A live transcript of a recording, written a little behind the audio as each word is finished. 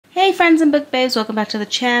Hey friends and book babes, welcome back to the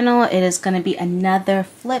channel. It is going to be another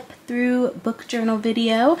flip through book journal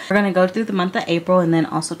video. We're going to go through the month of April and then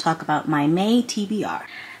also talk about my May TBR.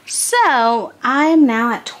 So I'm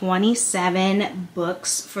now at 27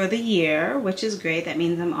 books for the year, which is great. That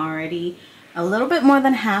means I'm already a little bit more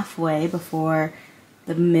than halfway before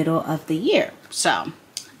the middle of the year. So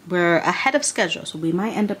we're ahead of schedule, so we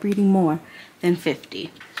might end up reading more than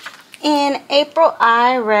 50. In April,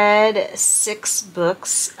 I read 6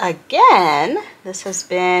 books again. This has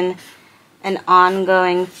been an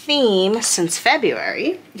ongoing theme since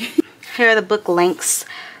February. Here are the book links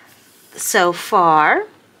so far.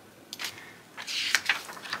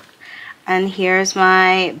 And here's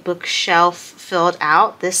my bookshelf filled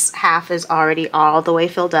out. This half is already all the way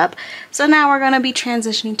filled up. So now we're going to be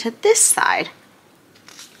transitioning to this side.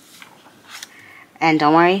 And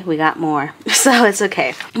don't worry, we got more, so it's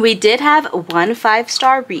okay. We did have one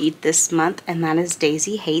 5-star read this month, and that is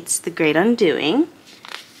Daisy Hates the Great Undoing.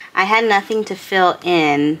 I had nothing to fill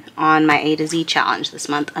in on my A to Z challenge this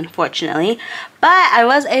month, unfortunately, but I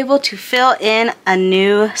was able to fill in a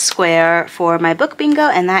new square for my book bingo,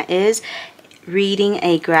 and that is reading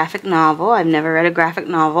a graphic novel. I've never read a graphic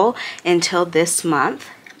novel until this month,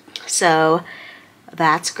 so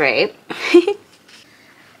that's great.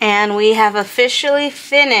 And we have officially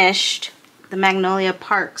finished the Magnolia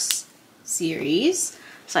Parks series,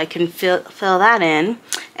 so I can fill that in.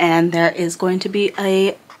 And there is going to be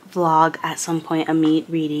a vlog at some point of me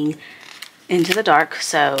reading Into the Dark,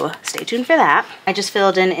 so stay tuned for that. I just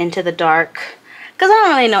filled in Into the Dark because I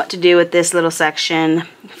don't really know what to do with this little section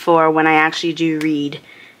for when I actually do read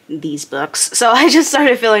these books, so I just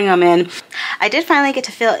started filling them in. I did finally get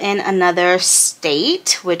to fill in another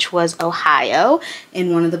state, which was Ohio.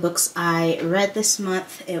 In one of the books I read this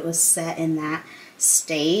month, it was set in that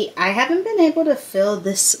state. I haven't been able to fill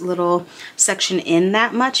this little section in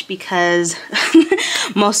that much because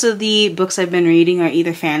most of the books I've been reading are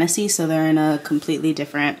either fantasy, so they're in a completely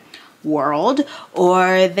different world,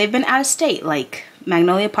 or they've been out of state, like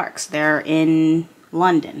Magnolia Parks. They're in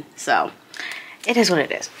London, so it is what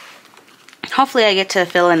it is. Hopefully I get to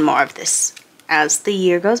fill in more of this as the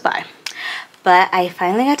year goes by. But I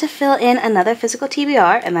finally got to fill in another physical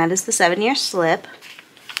TBR, and that is the 7-year slip.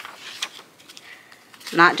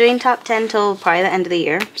 Not doing top 10 till probably the end of the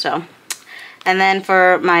year, so. And then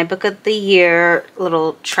for my book of the year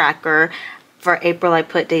little tracker, for April I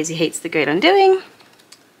put Daisy Hates the Great Undoing.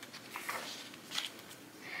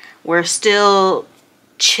 We're still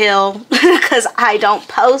chill because I don't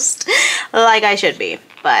post like I should be,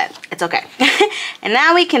 but it's okay. And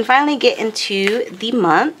now we can finally get into the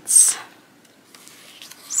months.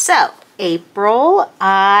 So April,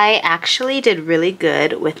 I actually did really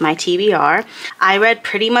good with my TBR. I read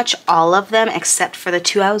pretty much all of them except for the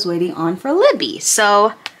 2 I was waiting on for Libby,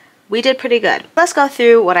 so we did pretty good. Let's go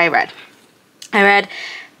through what I read. I read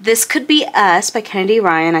This Could Be Us by Kennedy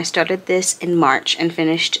Ryan. I started this in March and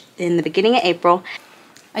finished in the beginning of April.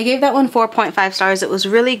 I gave that one 4.5 stars. It was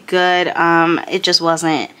really good. It just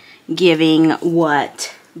wasn't giving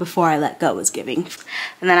what Before I Let Go was giving.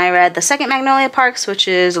 And then I read the second Magnolia Parks, which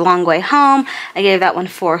is A Long Way Home. I gave that one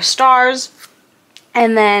 4 stars.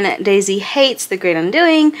 And then Daisy Hates the Great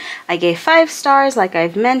Undoing. I gave 5 stars, like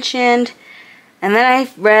I've mentioned. And then I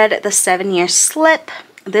read The 7-Year Slip.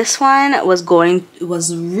 This one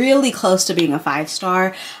was really close to being a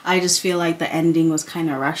 5-star. I just feel like the ending was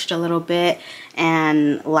kind of rushed a little bit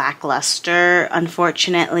and lackluster,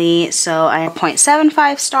 unfortunately. So I have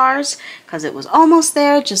 0.75 stars because it was almost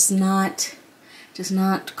there, just not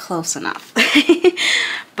close enough.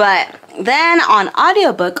 But then on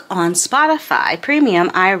audiobook on Spotify Premium,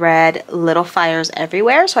 I read Little Fires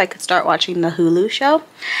Everywhere so I could start watching the Hulu show.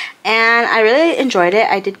 And I really enjoyed it.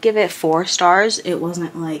 I did give it 4 stars. It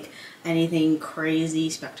wasn't like anything crazy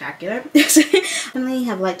spectacular. I really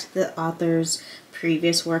have liked the author's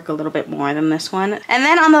previous work a little bit more than this one. And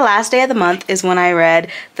then on the last day of the month is when I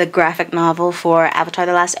read the graphic novel for Avatar: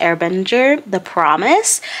 The Last Airbender, The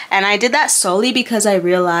Promise. And I did that solely because I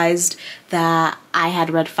realized that I had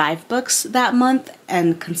read 5 books that month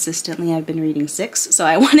and consistently I've been reading 6, so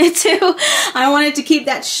I wanted to keep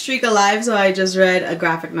that streak alive, so I just read a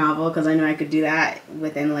graphic novel because I knew I could do that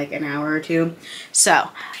within like an hour or 2. So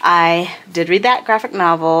I did read that graphic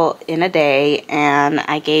novel in a day and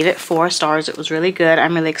I gave it 4 stars. It was really good.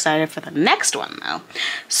 I'm really excited for the next one though,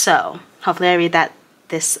 so hopefully I read that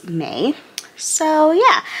this May. So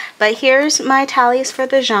yeah, but here's my tallies for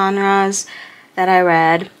the genres that I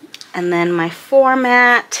read, and then my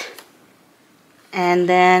format, and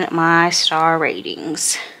then my star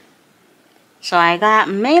ratings. So I got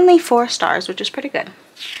mainly 4 stars, which is pretty good.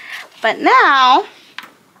 But now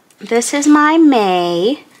this is my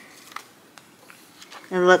May.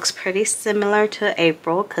 It looks pretty similar to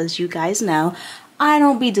April because you guys know I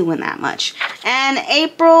don't be doing that much. And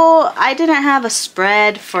April, I didn't have a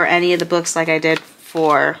spread for any of the books like I did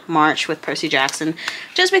for March with Percy Jackson.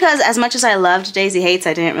 Just because as much as I loved Daisy Hates,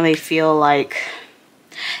 I didn't really feel like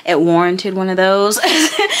it warranted one of those,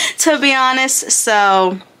 to be honest.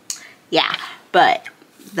 So, yeah. But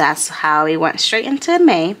that's how we went straight into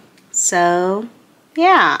May. So,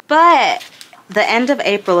 yeah. But the end of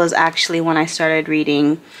April is actually when I started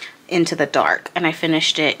reading Into the Dark. And I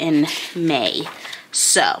finished it in May.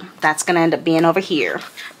 So that's gonna end up being over here,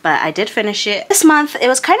 but I did finish it. This month it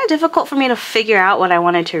was kind of difficult for me to figure out what I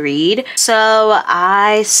wanted to read, so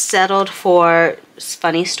I settled for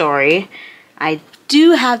Funny Story. I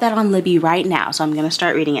do have that on Libby right now, so I'm gonna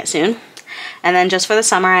start reading it soon. And then just for the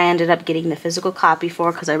summer I ended up getting the physical copy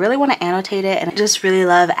for, because I really want to annotate it, and I just really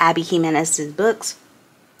love Abby Jimenez's books.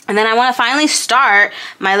 And then I want to finally start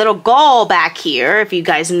my little goal back here. If you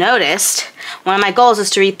guys noticed, one of my goals is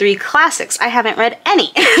to read 3 classics. I haven't read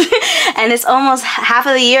any. And it's almost, half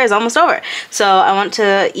of the year is almost over. So I want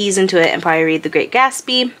to ease into it and probably read The Great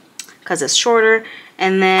Gatsby because it's shorter.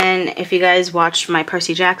 And then if you guys watched my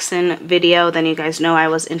Percy Jackson video, then you guys know I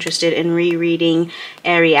was interested in rereading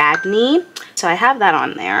Ariadne. So I have that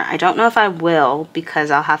on there. I don't know if I will because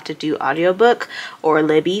I'll have to do audiobook or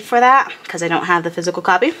Libby for that because I don't have the physical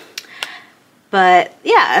copy. But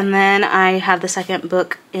yeah, and then I have the second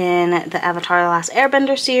book in the Avatar: The Last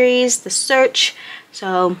Airbender series, The Search.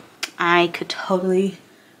 So I could totally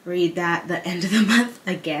read that the end of the month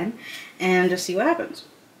again and just see what happens.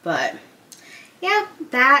 But yeah,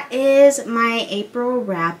 that is my April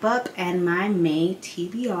wrap up and my May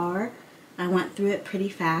TBR. I went through it pretty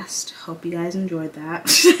fast. Hope you guys enjoyed that.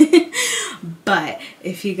 But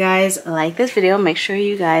if you guys like this video, make sure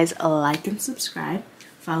you guys like and subscribe.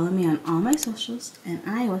 Follow me on all my socials, and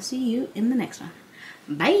I will see you in the next one.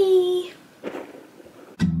 Bye!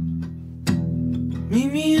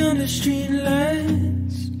 Meet me on the street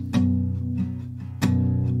lights.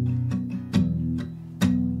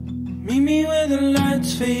 Meet me where the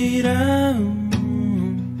lights fade out.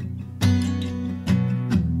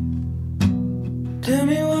 Tell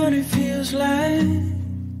me what it feels like